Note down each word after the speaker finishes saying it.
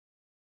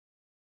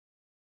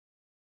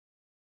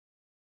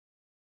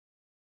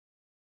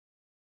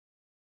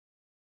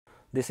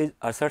This is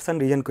assertion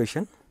region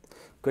question,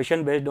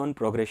 question based on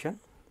progression.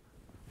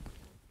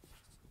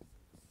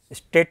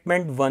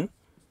 Statement 1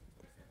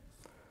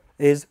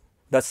 is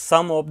the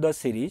sum of the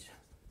series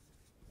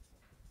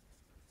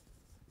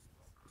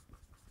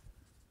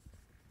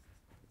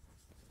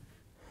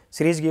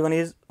given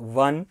is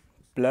 1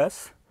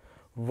 plus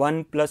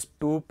 1 plus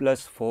 2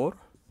 plus 4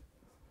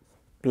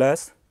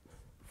 plus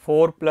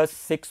 4 plus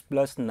 6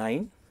 plus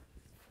 9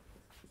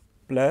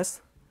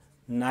 plus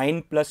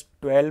 9 plus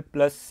 12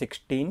 plus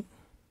 16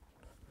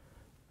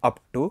 up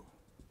to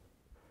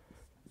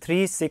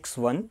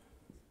 361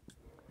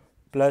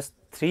 plus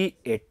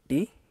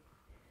 380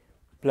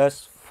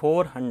 plus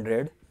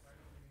 400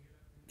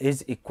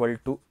 is equal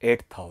to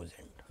 8000,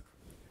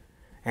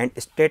 and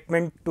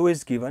statement 2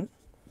 is given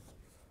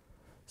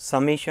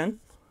summation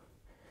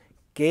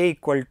k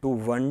equal to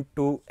 1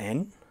 to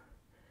n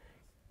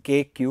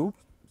k cube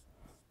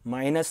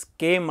minus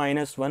k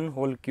minus 1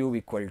 whole cube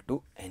equal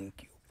to n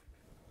cube.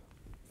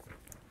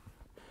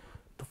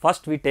 So,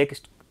 first we take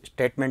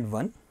statement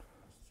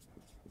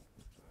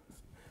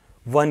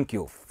 1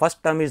 cube,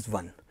 first term is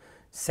 1,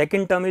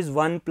 second term is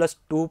 1 plus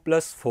 2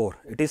 plus 4,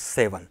 it is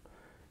 7,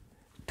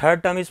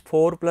 third term is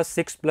 4 plus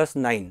 6 plus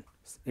 9,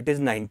 it is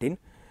 19.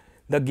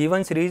 The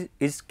given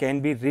series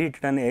can be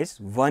rewritten as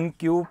 1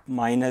 cube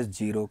minus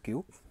 0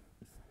 cube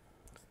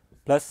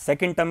plus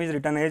second term is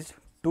written as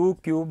 2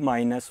 cube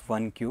minus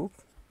 1 cube.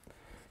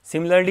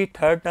 Similarly,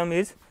 third term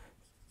is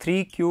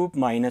 3 cube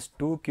minus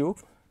 2 cube.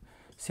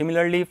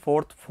 Similarly,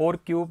 fourth 4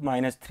 cube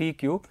minus 3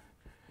 cube,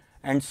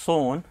 and so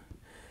on.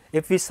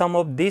 If we sum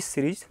of this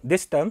series,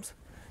 these terms,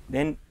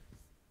 then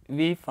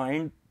we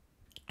find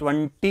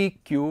 20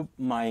 cube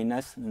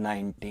minus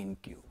 19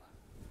 cube.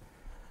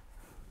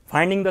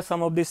 Finding the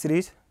sum of this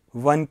series,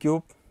 1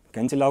 cube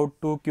cancel out,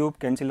 2 cube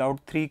cancel out,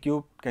 3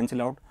 cube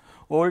cancel out,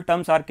 all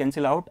terms are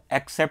cancel out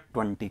except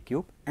 20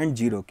 cube and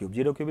 0 cube,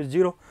 0 cube is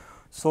 0.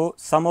 So,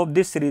 sum of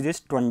this series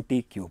is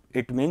 20 cube,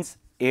 it means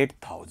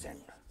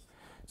 8000.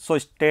 So,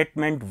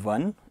 statement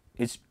 1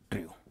 is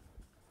true.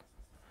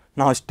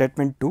 Now,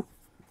 statement 2.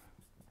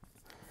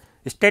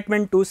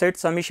 Statement 2 said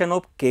summation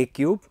of k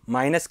cube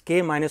minus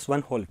k minus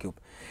 1 whole cube.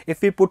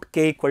 If we put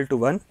k equal to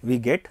 1, we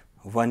get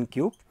 1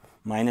 cube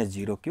minus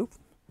 0 cube.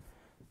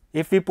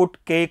 If we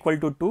put k equal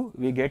to 2,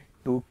 we get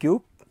 2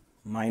 cube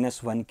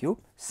minus 1 cube.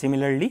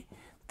 Similarly,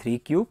 3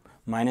 cube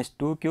minus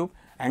 2 cube,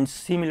 and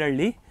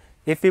similarly,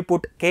 if we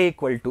put k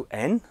equal to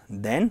n,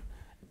 then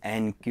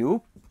n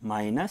cube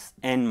minus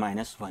n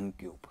minus 1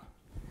 cube.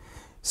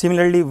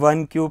 Similarly,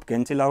 1 cube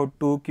cancel out,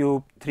 2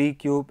 cube, 3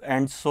 cube,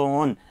 and so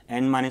on,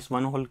 n minus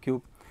 1 whole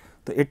cube.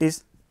 So, it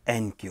is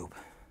n cube.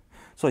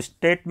 So,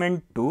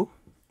 statement 2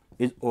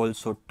 is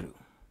also true.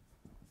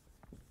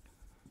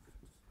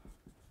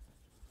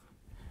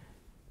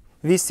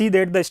 We see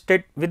that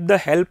with the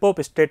help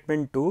of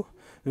statement 2,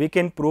 we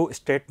can prove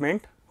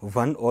statement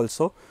 1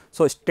 also.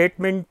 So,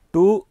 statement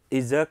 2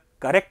 is a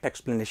correct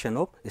explanation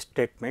of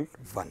statement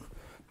 1.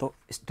 So,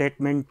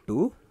 statement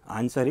 2,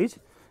 answer is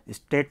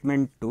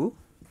statement 2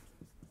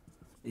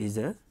 is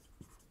a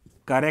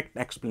correct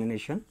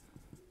explanation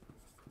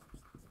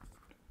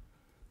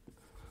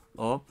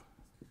of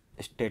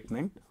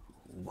statement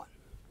 1.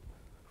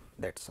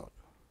 That is all.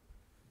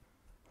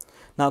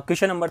 Now,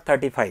 question number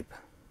 35.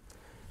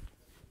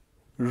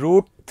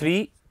 Root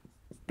 3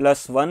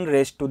 plus 1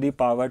 raised to the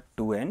power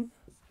 2n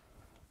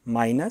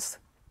minus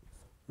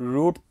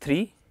root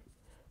 3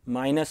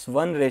 minus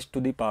 1 raised to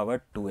the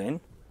power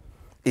 2n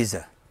is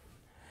a.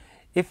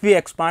 If we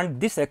expand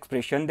this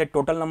expression, the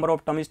total number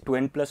of term is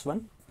 2n plus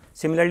 1.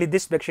 Similarly,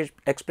 this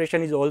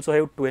expression is also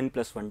have 2n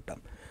plus 1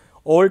 term.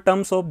 All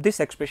terms of this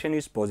expression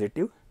is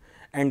positive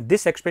and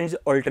this expression is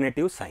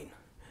alternative sign.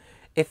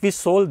 If we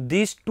solve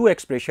these two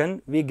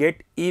expressions, we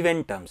get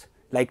even terms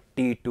like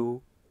T2,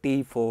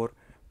 T4,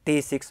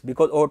 T6,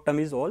 because odd term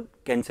is all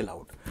cancel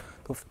out.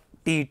 So,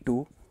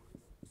 T2,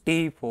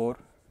 T4,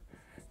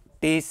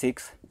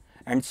 T6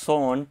 and so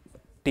on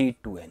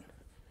T2n.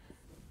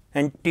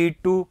 And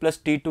T2 plus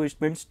T2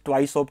 it means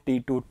twice of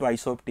T2,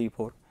 twice of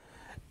T4.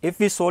 If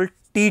we solve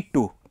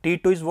T2,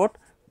 T2 is what?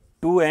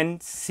 2n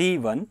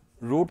C1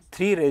 root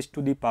 3 raised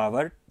to the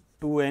power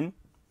 2n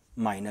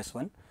minus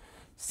 1.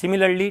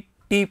 Similarly,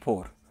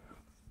 T4,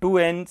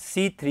 2n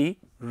C3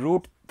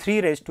 root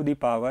 3 raised to the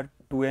power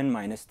 2n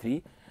minus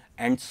 3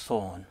 and so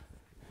on.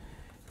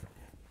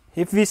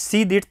 If we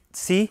see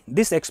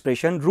this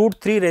expression root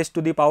 3 raised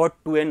to the power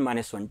 2n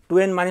minus 1,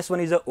 2n minus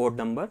 1 is a odd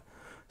number.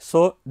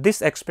 So,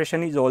 this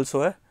expression is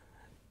also a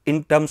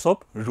in terms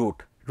of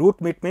root. Root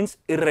means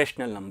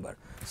irrational number.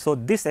 So,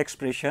 this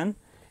expression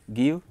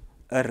give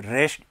a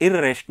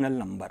irrational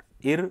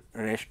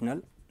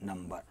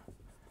number.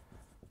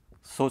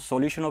 So,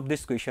 solution of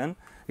this question,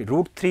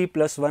 root 3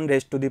 plus 1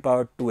 raised to the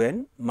power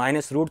 2n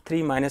minus root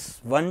 3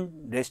 minus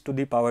 1 raised to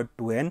the power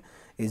 2n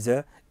is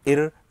a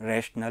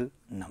irrational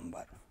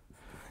number,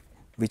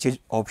 which is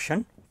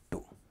option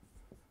 2.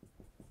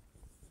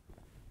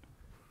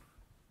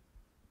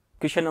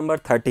 Question number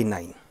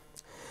 39.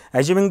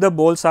 Assuming the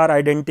balls are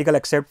identical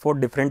except for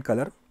different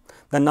color,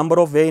 the number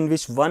of way in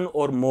which one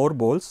or more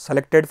balls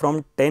selected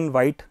from 10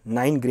 white,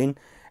 9 green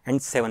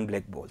and 7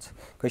 black balls.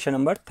 Question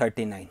number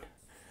 39.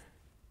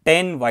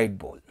 10 white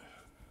ball.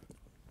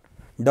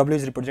 W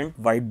is represent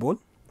white ball,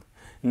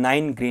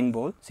 9 green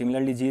ball,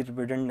 similarly G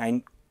represent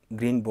 9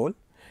 green ball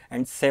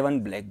and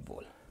 7 black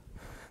ball.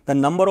 The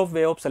number of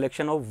way of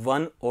selection of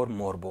one or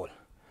more ball.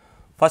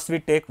 First we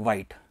take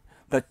white.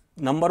 The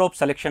number of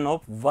selection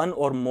of one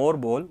or more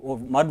ball or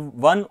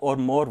one or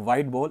more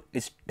white ball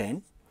is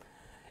 10.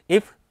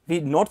 If we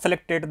not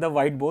selected the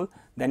white ball,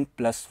 then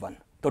plus 1.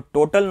 The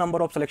total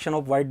number of selection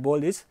of white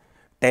ball is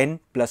 10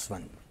 plus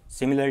 1.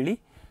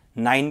 Similarly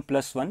 9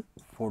 plus 1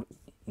 for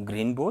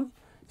green ball.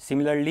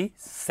 Similarly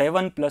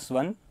 7 plus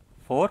 1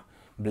 for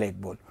black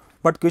ball.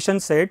 But question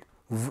said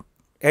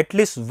at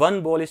least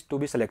one ball is to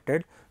be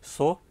selected,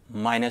 so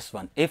minus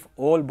 1 if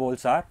all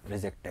balls are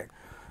rejected.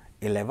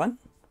 11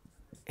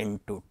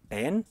 into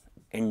 10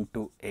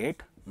 into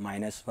 8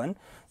 minus 1,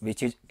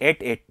 which is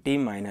 880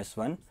 minus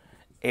 1,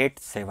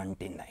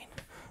 879,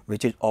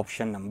 which is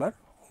option number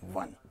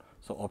 1.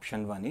 So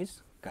option 1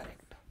 is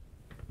correct.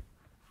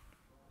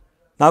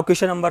 Now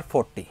question number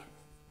 40.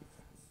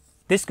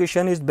 This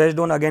question is based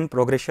on again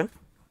progression,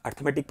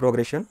 arithmetic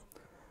progression.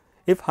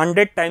 If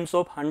 100 times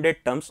of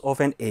 100 terms of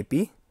an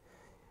AP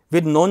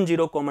with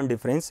non-zero common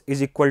difference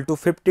is equal to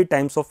 50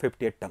 times of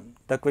 58 term.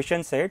 The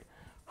question said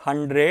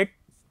 100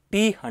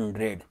 T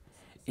 100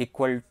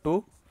 equal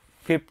to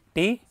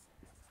 50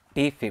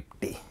 T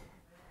 50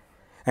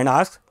 and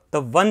asks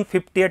the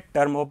 150th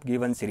term of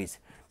given series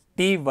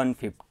T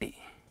 150.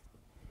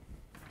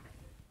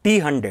 T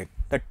 100,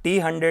 the T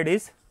 100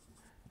 is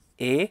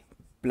A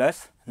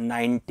plus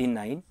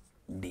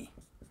 99D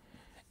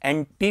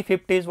and T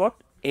 50 is what?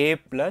 A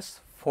plus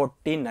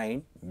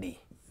 49D.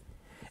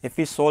 If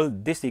we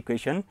solve this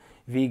equation,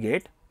 we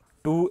get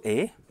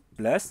 2A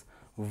plus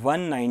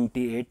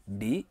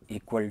 198D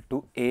equal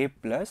to A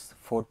plus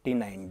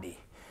 49D.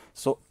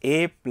 So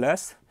A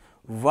plus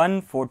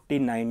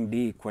 149D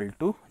equal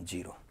to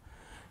 0.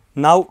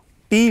 Now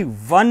T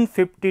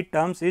 150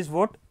 terms is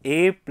what?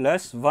 A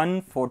plus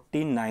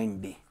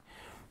 149D.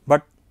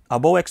 But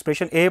above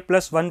expression A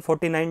plus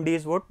 149D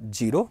is what?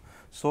 0.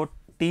 So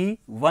T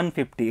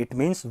 150, it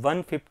means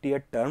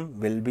 150th term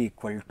will be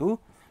equal to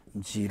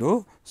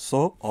 0.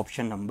 So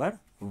option number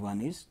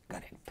 1 is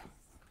correct.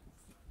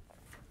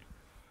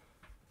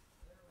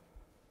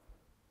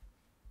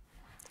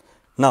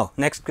 Now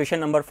next question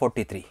number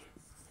 43.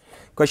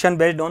 Question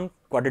based on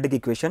quadratic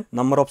equation.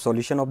 Number of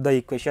solution of the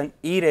equation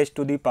e raised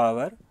to the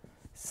power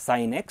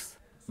sin x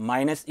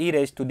minus e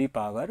raised to the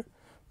power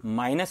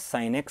minus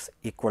sin x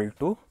equal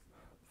to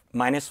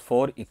minus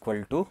 4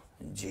 equal to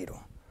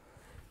 0.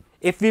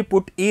 If we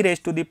put e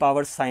raised to the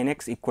power sin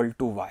x equal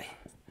to y,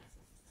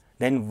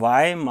 then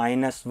y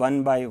minus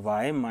 1 by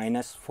y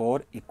minus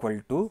 4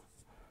 equal to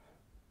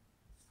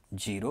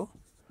 0.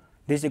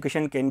 This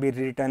equation can be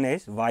written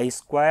as y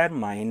square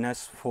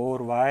minus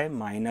 4y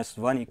minus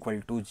 1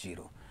 equal to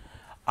 0.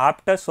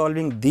 After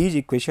solving this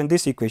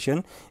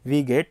equation,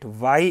 we get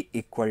y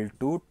equal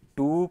to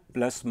 2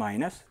 plus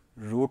minus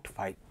root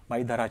 5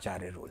 by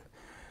Dharacharya rule.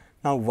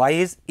 Now y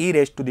is e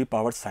raised to the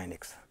power sin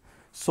x.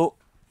 So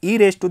e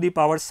raised to the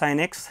power sin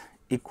x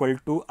equal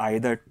to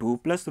either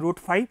 2 plus root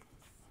 5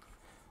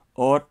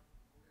 or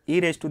e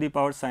raised to the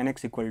power sin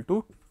x equal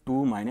to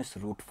 2 minus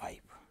root 5.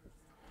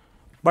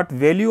 But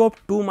value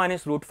of 2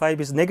 minus root 5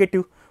 is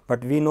negative,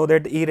 but we know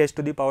that e raised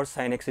to the power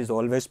sin x is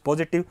always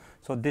positive.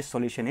 So this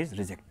solution is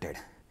rejected.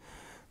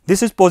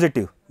 This is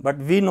positive, but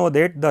we know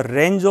that the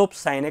range of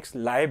sin x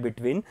lie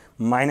between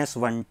minus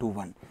 1 to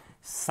 1.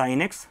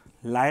 Sin x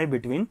lie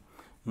between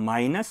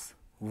minus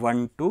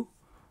 1 to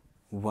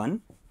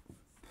 1.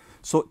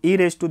 So e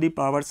raised to the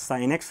power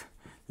sin x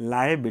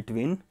lie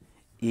between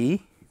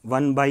e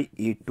 1 by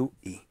e to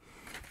e.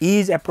 E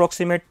is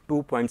approximate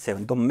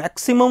 2.7. The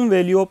maximum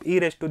value of e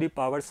raised to the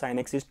power sin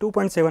x is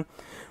 2.7.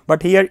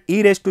 But here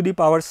e raised to the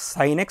power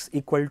sin x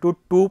equal to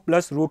 2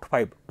 plus root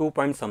 5, 2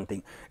 point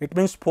something. It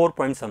means 4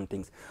 point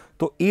something.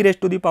 So e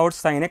raised to the power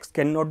sin x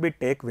cannot be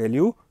take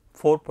value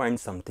 4 point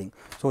something.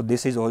 So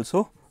this is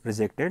also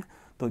rejected.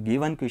 So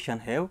given question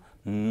have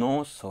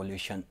no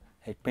solution.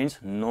 It means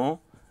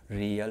no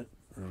real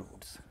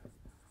roots.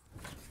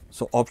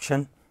 So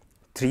option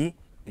 3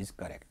 is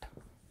correct.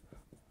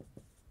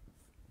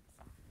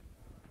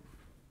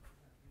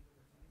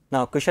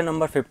 Now question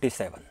number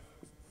 57.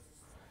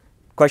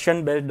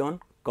 Question based on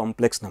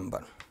complex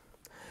number.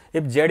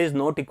 If z is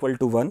not equal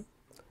to 1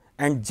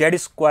 and z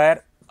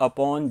square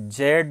upon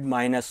z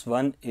minus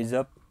 1 is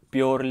a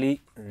purely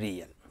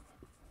real,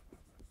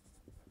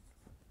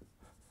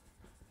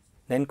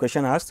 then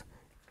question asks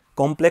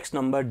complex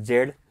number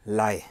z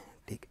lie.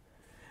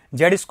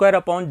 Z square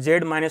upon z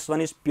minus 1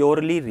 is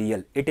purely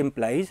real. It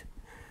implies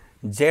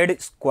z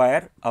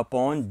square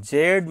upon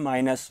z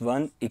minus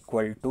 1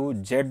 equal to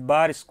z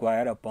bar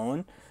square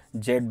upon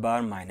z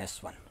bar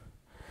minus 1.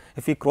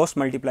 If we cross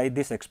multiply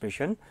this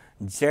expression,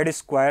 z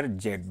square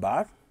z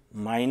bar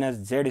minus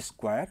z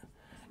square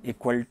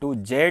equal to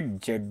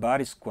z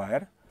bar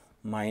square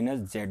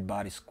minus z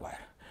bar square.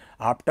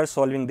 After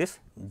solving this,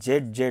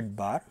 z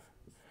bar,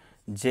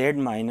 z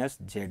minus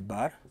z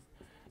bar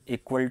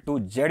equal to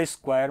z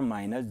square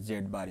minus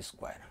z bar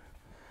square.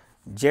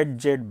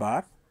 Z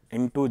bar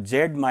into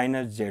z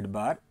minus z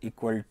bar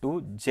equal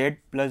to z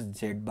plus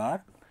z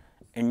bar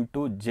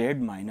into z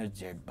minus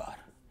z bar.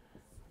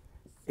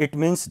 It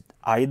means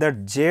either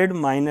z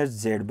minus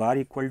z bar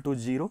equal to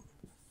 0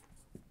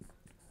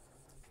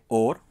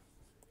 or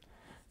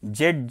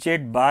z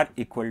bar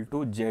equal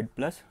to z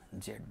plus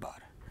z bar.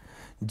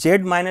 Z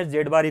minus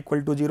z bar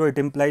equal to 0, it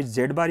implies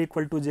z bar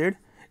equal to z.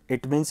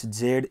 It means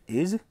z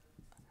is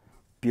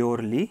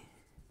purely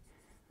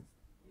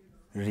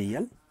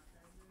real,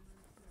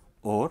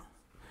 or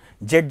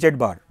z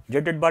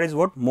bar is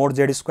what? Mod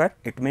z square.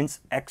 It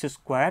means x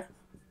square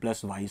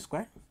plus y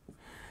square.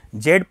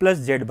 Z plus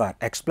z bar,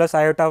 x plus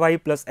iota y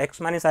plus x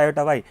minus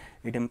iota y,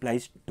 it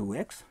implies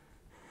 2x.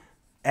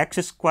 X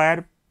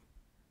square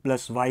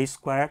plus y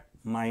square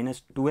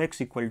minus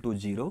 2x equal to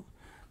 0.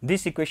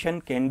 This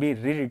equation can be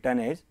rewritten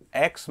as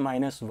x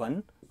minus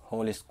 1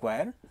 whole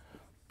square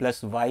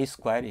plus y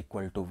square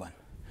equal to 1,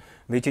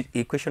 which is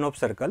equation of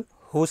circle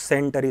whose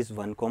center is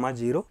 1,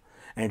 0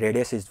 and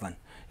radius is 1.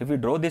 If we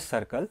draw this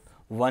circle,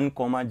 1,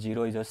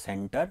 0 is a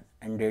center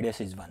and radius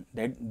is 1.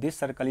 That this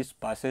circle is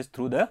passes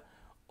through the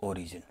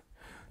origin.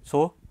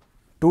 So,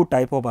 two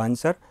type of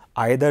answer,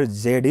 either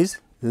z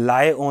is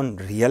lie on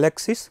real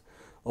axis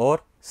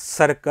or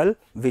circle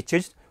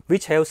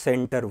which have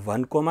center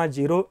 1,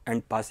 0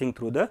 and passing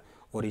through the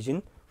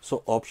origin.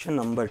 So, option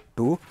number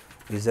 2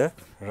 is a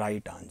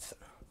right answer.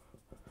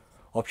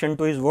 Option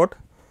 2 is what?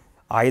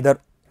 Either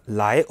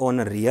lie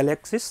on a real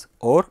axis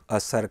or a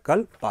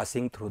circle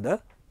passing through the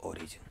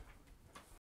origin.